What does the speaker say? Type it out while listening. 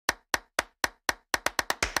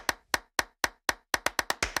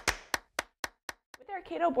our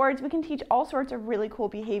Cato boards, we can teach all sorts of really cool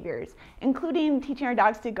behaviors, including teaching our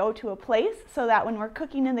dogs to go to a place so that when we're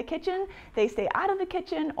cooking in the kitchen, they stay out of the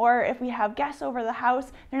kitchen, or if we have guests over the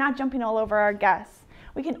house, they're not jumping all over our guests.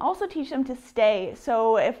 We can also teach them to stay.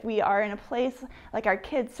 So if we are in a place like our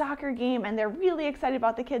kids' soccer game and they're really excited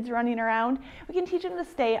about the kids running around, we can teach them to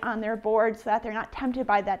stay on their board so that they're not tempted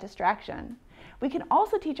by that distraction. We can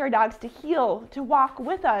also teach our dogs to heel, to walk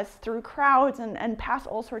with us through crowds and past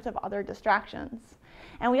all sorts of other distractions.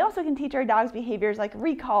 And we also can teach our dogs behaviors like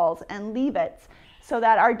recalls and leave-its so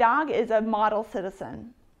that our dog is a model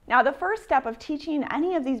citizen. Now, the first step of teaching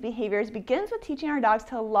any of these behaviors begins with teaching our dogs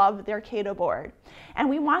to love their Cato board. And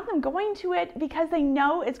we want them going to it because they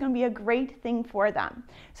know it's going to be a great thing for them.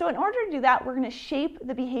 So in order to do that, we're going to shape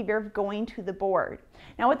the behavior of going to the board.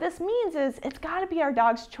 Now, what this means is it's got to be our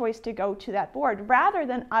dog's choice to go to that board rather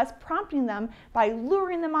than us prompting them by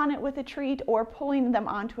luring them on it with a treat or pulling them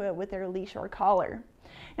onto it with their leash or collar.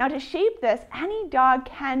 Now, to shape this, any dog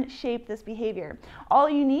can shape this behavior. All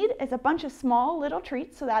you need is a bunch of small little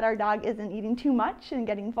treats so that our dog isn't eating too much and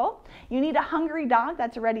getting full. You need a hungry dog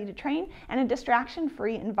that's ready to train and a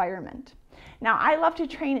distraction-free environment. Now, I love to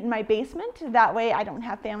train in my basement. That way I don't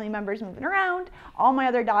have family members moving around. All my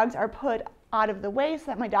other dogs are put out of the way so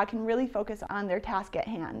that my dog can really focus on their task at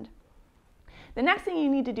hand. The next thing you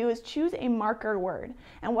need to do is choose a marker word.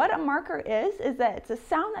 And what a marker is that it's a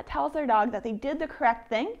sound that tells their dog that they did the correct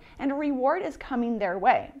thing and a reward is coming their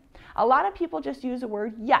way. A lot of people just use the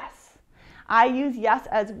word yes. I use yes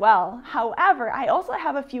as well. However, I also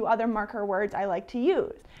have a few other marker words I like to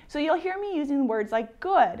use. So you'll hear me using words like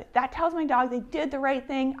good. That tells my dog they did the right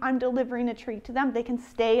thing. I'm delivering a treat to them. They can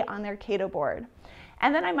stay on their Cato board.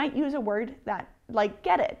 And then I might use a word like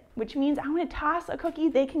get it, which means I'm going to toss a cookie.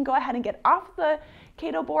 They can go ahead and get off the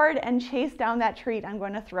Cato board and chase down that treat I'm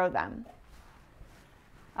going to throw them.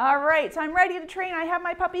 All right, so I'm ready to train. I have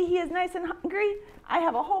my puppy. He is nice and hungry. I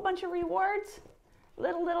have a whole bunch of rewards,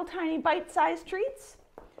 little tiny bite-sized treats,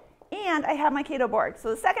 and I have my Cato board. So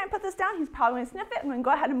the second I put this down, he's probably going to sniff it. I'm going to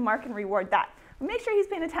go ahead and mark and reward that. Make sure he's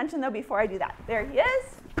paying attention though before I do that. There he is.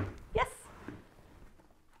 Yes.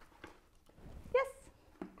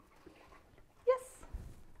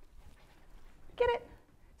 Get it?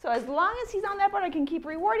 So as long as he's on that board, I can keep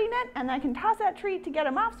rewarding it, and then I can toss that treat to get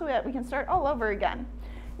him off so that we can start all over again.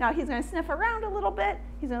 Now he's going to sniff around a little bit.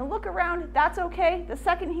 He's going to look around. That's okay. The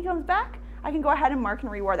second he comes back, I can go ahead and mark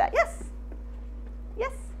and reward that. Yes.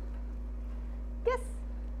 Yes. Yes.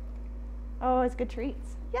 Oh, it's good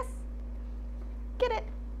treats. Yes. Get it.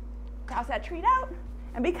 Toss that treat out.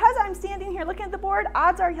 And because I'm standing here looking at the board,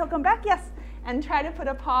 odds are he'll come back, yes, and try to put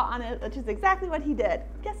a paw on it, which is exactly what he did.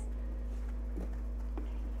 Yes.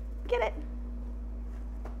 Get it.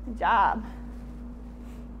 Good job.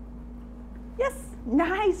 Yes.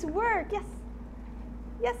 Nice work. Yes.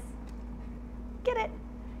 Yes. Get it.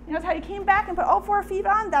 You notice how he came back and put all 4 feet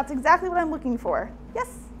on? That's exactly what I'm looking for. Yes.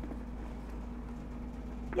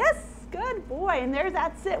 Yes. Good boy. And there's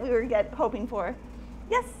that sit we were hoping for.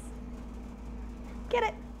 Yes. Get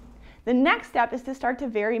it. The next step is to start to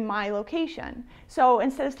vary my location. So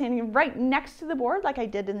instead of standing right next to the board like I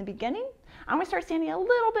did in the beginning, I'm going to start standing a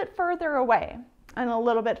little bit further away and a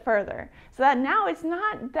little bit further. So that now it's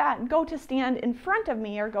not that go to stand in front of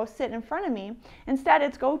me or go sit in front of me. Instead,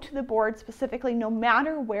 it's go to the board specifically no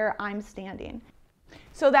matter where I'm standing.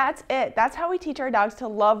 So that's it. That's how we teach our dogs to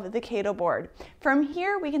love the Cato board. From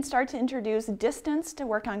here, we can start to introduce distance to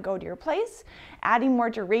work on go to your place, adding more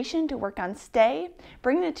duration to work on stay,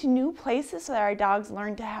 bringing it to new places so that our dogs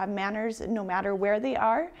learn to have manners no matter where they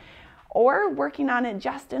are, or working on it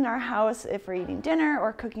just in our house if we're eating dinner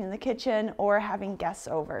or cooking in the kitchen or having guests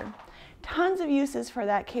over. Tons of uses for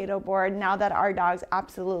that Cato board now that our dogs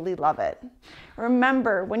absolutely love it.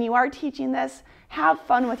 Remember, when you are teaching this, have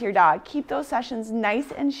fun with your dog. Keep those sessions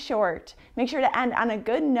nice and short. Make sure to end on a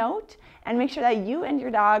good note and make sure that you and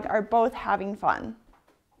your dog are both having fun.